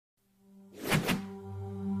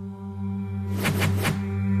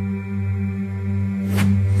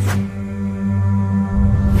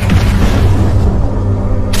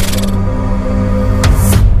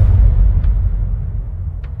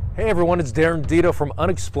everyone, it's Darren Dito from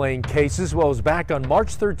Unexplained Cases. Well, it was back on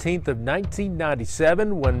March 13th of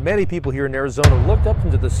 1997 when many people here in Arizona looked up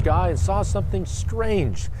into the sky and saw something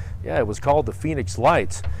strange. Yeah, it was called the Phoenix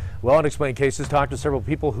Lights. Well, Unexplained Cases talked to several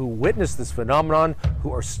people who witnessed this phenomenon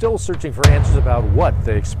who are still searching for answers about what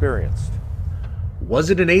they experienced. Was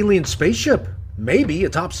it an alien spaceship? Maybe a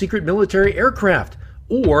top secret military aircraft?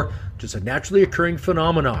 Or just a naturally occurring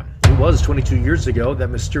phenomenon? It was 22 years ago that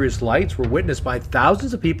mysterious lights were witnessed by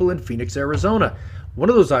thousands of people in Phoenix, Arizona. One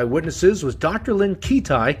of those eyewitnesses was Dr. Lynn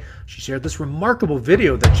Kitai. She shared this remarkable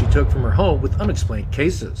video that she took from her home with Unexplained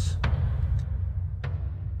Cases.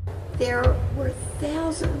 There were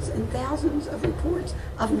thousands and thousands of reports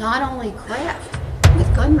of not only craft with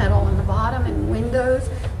gunmetal on the bottom and windows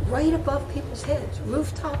right above people's heads,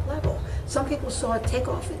 rooftop level. Some people saw it take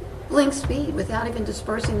off at blink speed without even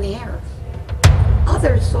dispersing the air.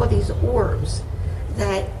 Others saw these orbs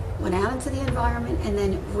that went out into the environment and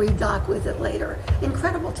then redocked with it later.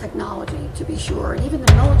 Incredible technology, to be sure, and even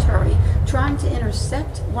the military trying to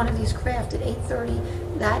intercept one of these craft at 8:30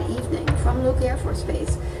 that evening from Luke Air Force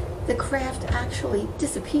Base. The craft actually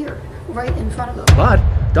disappeared right in front of them. But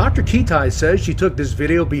Dr. Kitai says she took this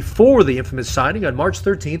video before the infamous sighting on March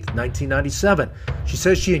 13th, 1997. She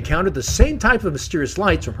says she encountered the same type of mysterious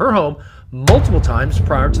lights from her home multiple times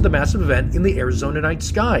prior to the massive event in the Arizona night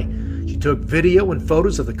sky. She took video and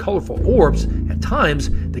photos of the colorful orbs. At times,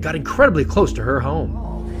 they got incredibly close to her home.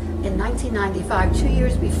 In 1995, 2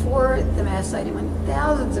 years before the mass sighting, when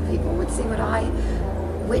thousands of people would see what I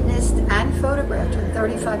witnessed and photographed with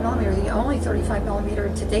 35 millimeter, the only 35 millimeter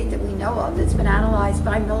to date that we know of that's been analyzed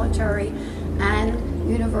by military and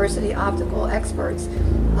university optical experts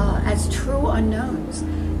as true unknowns.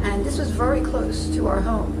 And this was very close to our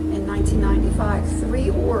home in 1995. 3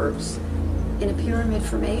 orbs in a pyramid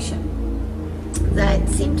formation that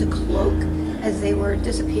seemed to cloak as they were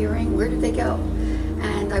disappearing. Where did they go?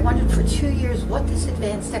 And I wondered for 2 years what this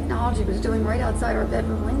advanced technology was doing right outside our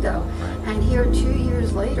bedroom window. And here 2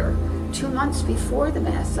 years later, 2 months before the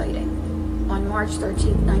mass sighting, on March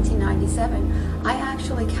 13th, 1997, I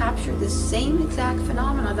actually captured the same exact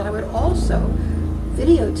phenomena that I would also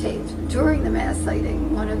videotape during the mass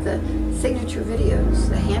sighting. One of the signature videos,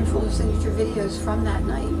 the handful of signature videos from that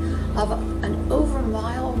night, of an over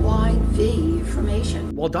mile wide V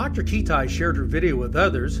formation. While Dr. Kitai shared her video with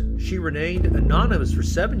others, she remained anonymous for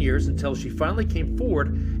 7 years until she finally came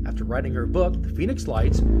forward after writing her book, The Phoenix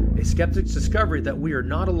Lights, A Skeptic's Discovery That We Are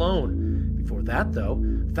Not Alone. Before that, though,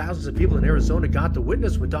 thousands of people in Arizona got to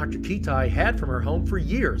witness what Dr. Kitai had from her home for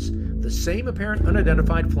years, the same apparent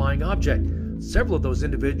unidentified flying object. Several of those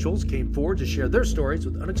individuals came forward to share their stories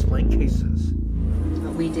with Unexplained Cases.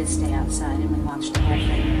 We did stay outside and we watched the whole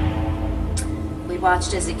thing. We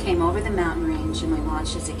watched as it came over the mountain range and we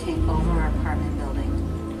watched as it came over our apartment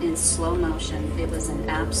building in slow motion. It was an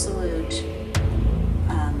absolute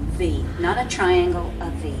V, not a triangle,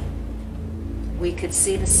 a V. We could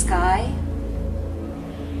see the sky,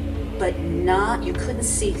 but you couldn't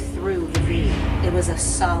see through the V. It was a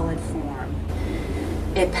solid form.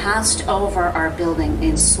 It passed over our building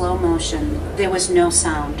in slow motion. There was no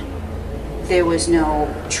sound. There was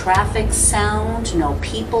no traffic sound, no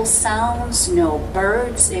people sounds, no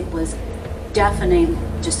birds. It was deafening,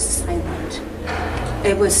 just silent.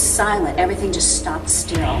 It was silent. Everything just stopped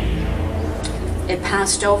still. It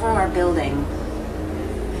passed over our building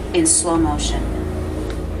in slow motion.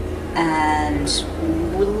 And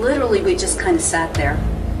we just kind of sat there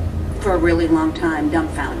for a really long time,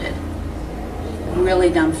 dumbfounded. Really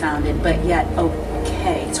dumbfounded, but yet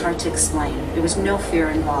okay. It's hard to explain. There was no fear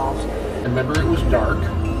involved. I remember it was dark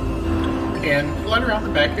and led around the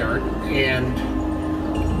backyard, and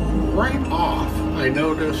right off I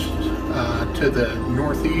noticed to the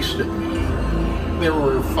northeast of me there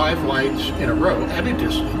were 5 lights in a row at a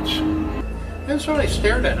distance. And so I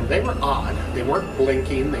stared at them. They were odd. They weren't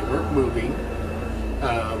blinking. They weren't moving.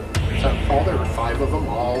 As I recall, there were 5 of them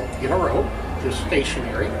all in a row, just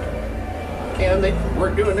stationary. And they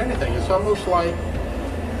weren't doing anything. It's almost like,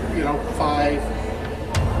 5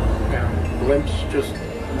 blimps just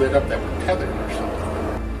lit up that were tethered or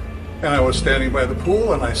something. And I was standing by the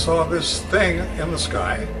pool and I saw this thing in the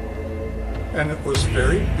sky, and it was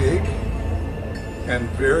very big and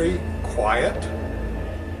very quiet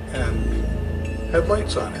and had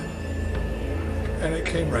lights on it. And it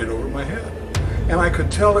came right over my head. And I could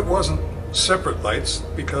tell it wasn't separate lights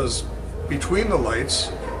because between the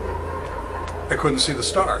lights I couldn't see the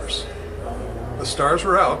stars. The stars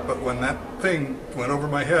were out, but when that thing went over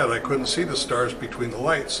my head, I couldn't see the stars between the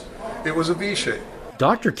lights. It was a V shape.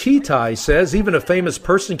 Dr. Kitai says even a famous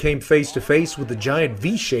person came face to face with the giant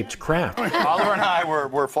V-shaped craft. Oliver and I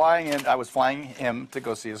were flying in. I was flying him to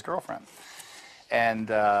go see his girlfriend, and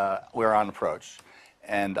we were on approach,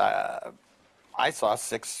 and I saw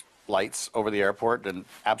 6 lights over the airport in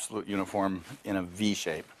absolute uniform in a V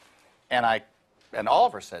shape, and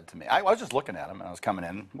Oliver said to me, I was just looking at him, and I was coming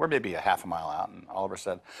in. We're maybe a half a mile out, and Oliver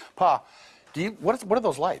said, "Pa, what are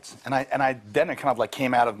those lights?" And I then it kind of like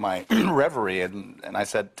came out of my reverie, and I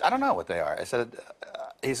said, "I don't know what they are." I said,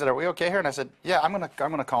 he said, "Are we okay here?" And I said, "Yeah, I'm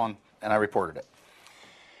gonna call him," and I reported it.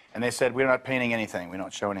 And they said, "We're not painting anything. We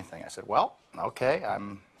don't show anything." I said, "Well, okay,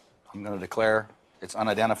 I'm going to declare it's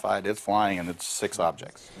unidentified, it's flying, and it's 6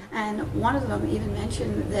 objects." And one of them even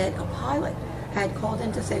mentioned that a pilot had called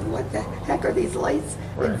in to say, "What the heck are these lights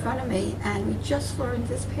in front of me?" And we just learned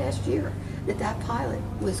this past year that that pilot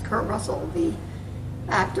was Kurt Russell, the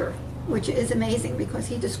actor, which is amazing because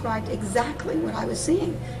he described exactly what I was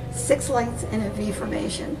seeing. 6 lights in a V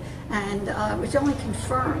formation, and which only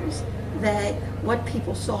confirms that what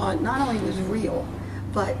people saw not only was real,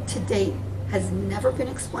 but to date has never been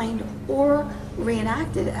explained or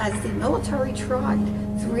reenacted, as the military tried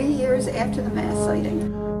 3 years after the mass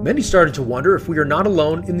sighting. Many started to wonder if we are not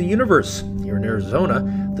alone in the universe. Here in Arizona,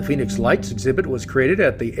 the Phoenix Lights exhibit was created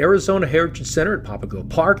at the Arizona Heritage Center at Papago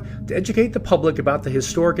Park to educate the public about the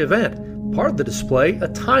historic event. Part of the display, a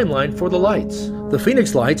timeline for the lights. The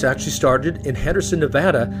Phoenix Lights actually started in Henderson,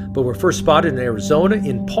 Nevada, but were first spotted in Arizona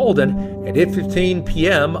in Paulden at 8:15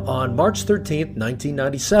 p.m. on March 13,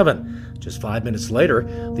 1997. Just 5 minutes later,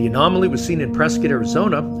 the anomaly was seen in Prescott,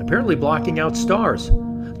 Arizona, apparently blocking out stars.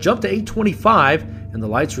 Jump to 8:25, and the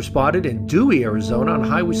lights were spotted in Dewey, Arizona on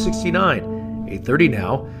Highway 69. 8:30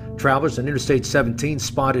 now, travelers on Interstate 17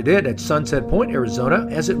 spotted it at Sunset Point, Arizona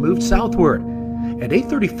as it moved southward. At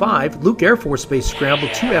 8:35, Luke Air Force Base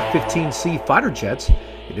scrambled 2 F-15C fighter jets.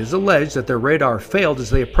 It is alleged that their radar failed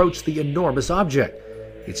as they approached the enormous object.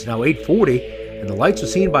 It's now 8:40, and the lights were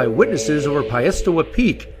seen by witnesses over Piestewa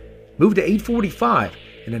Peak. Move to 8:45,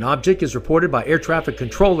 and an object is reported by air traffic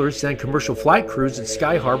controllers and commercial flight crews at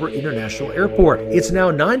Sky Harbor International Airport. It's now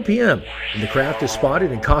 9 p.m., and the craft is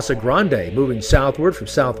spotted in Casa Grande, moving southward from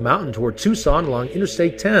South Mountain toward Tucson along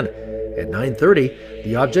Interstate 10. At 9:30,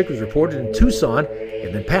 the object was reported in Tucson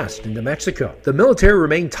and then passed into Mexico. The military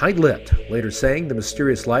remained tight-lipped, later saying the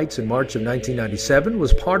mysterious lights in March of 1997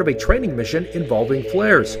 was part of a training mission involving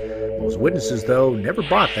flares. Most witnesses, though, never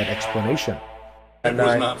bought that explanation. It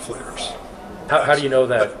was not flares. How do you know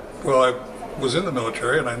that? Well, I was in the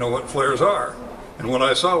military and I know what flares are. And what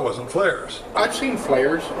I saw wasn't flares. I've seen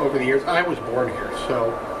flares over the years. I was born here,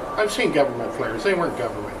 so I've seen government flares. They weren't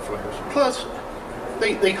government flares. Plus,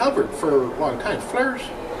 they hovered for a long time. Flares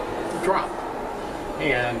drop.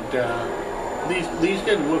 And these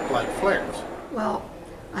didn't look like flares. Well,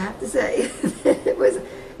 I have to say,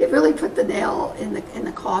 it really put the nail in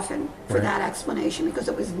the coffin for that explanation, because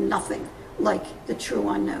it was nothing like the true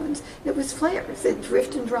unknowns. It was flares that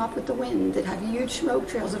drift and drop with the wind, that have huge smoke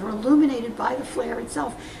trails that are illuminated by the flare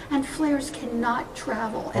itself. And flares cannot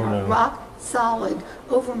travel in a rock solid,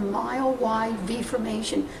 over mile-wide V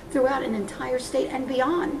formation throughout an entire state and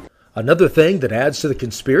beyond. Another thing that adds to the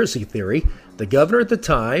conspiracy theory, the governor at the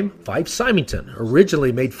time, Fife Symington,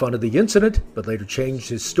 originally made fun of the incident, but later changed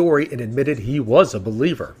his story and admitted he was a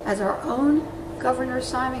believer. As our own Governor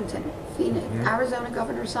Symington, Phoenix, Arizona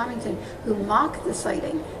Governor Symington, who mocked the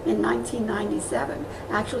sighting in 1997,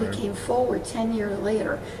 actually came forward 10 years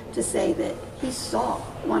later to say that he saw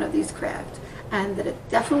one of these craft and that it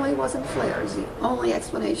definitely wasn't flares, the only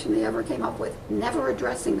explanation they ever came up with, never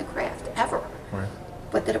addressing the craft, ever.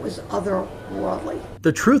 But that it was otherworldly.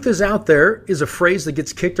 The truth is out there is a phrase that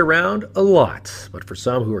gets kicked around a lot, but for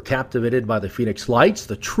some who are captivated by the Phoenix Lights,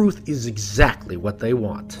 the truth is exactly what they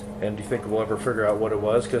want. And do you think we'll ever figure out what it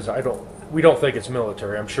was? Because we don't think it's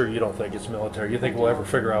military. I'm sure you don't think it's military. You think we'll ever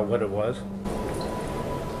figure out what it was?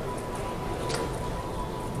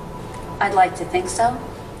 I'd like to think so.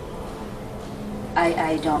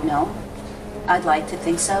 I don't know. I'd like to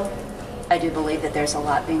think so. I do believe that there's a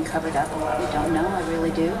lot being covered up, a lot we don't know. I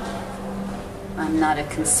really do. I'm not a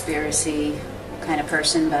conspiracy kind of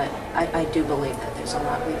person, but I do believe that there's a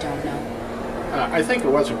lot we don't know. I think it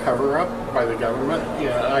was a cover-up by the government.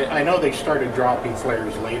 Yeah, I know they started dropping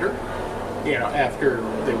flares later, after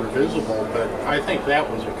they were visible, but I think that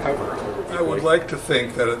was a cover-up. I would like to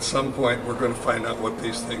think that at some point we're going to find out what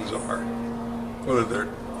these things are, whether they're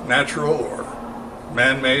natural or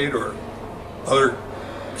man-made or other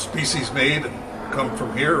species made and come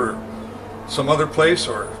from here or some other place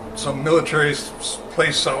or some military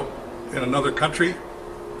place out in another country.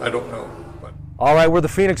 I don't know. But All right, were the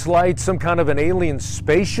Phoenix Lights some kind of an alien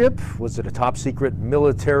spaceship? Was it a top secret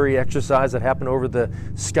military exercise that happened over the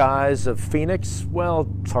skies of Phoenix? Well,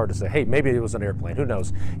 it's hard to say. Hey, maybe it was an airplane. Who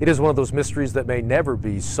knows? It is one of those mysteries that may never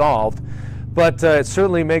be solved. But it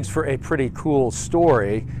certainly makes for a pretty cool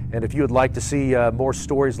story. And if you would like to see more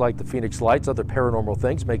stories like the Phoenix Lights, other paranormal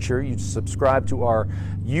things, make sure you subscribe to our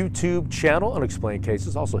YouTube channel, Unexplained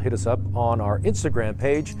Cases. Also hit us up on our Instagram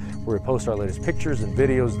page where we post our latest pictures and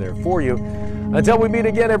videos there for you. Until we meet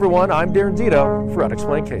again, everyone, I'm Darren Zito for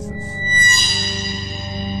Unexplained Cases.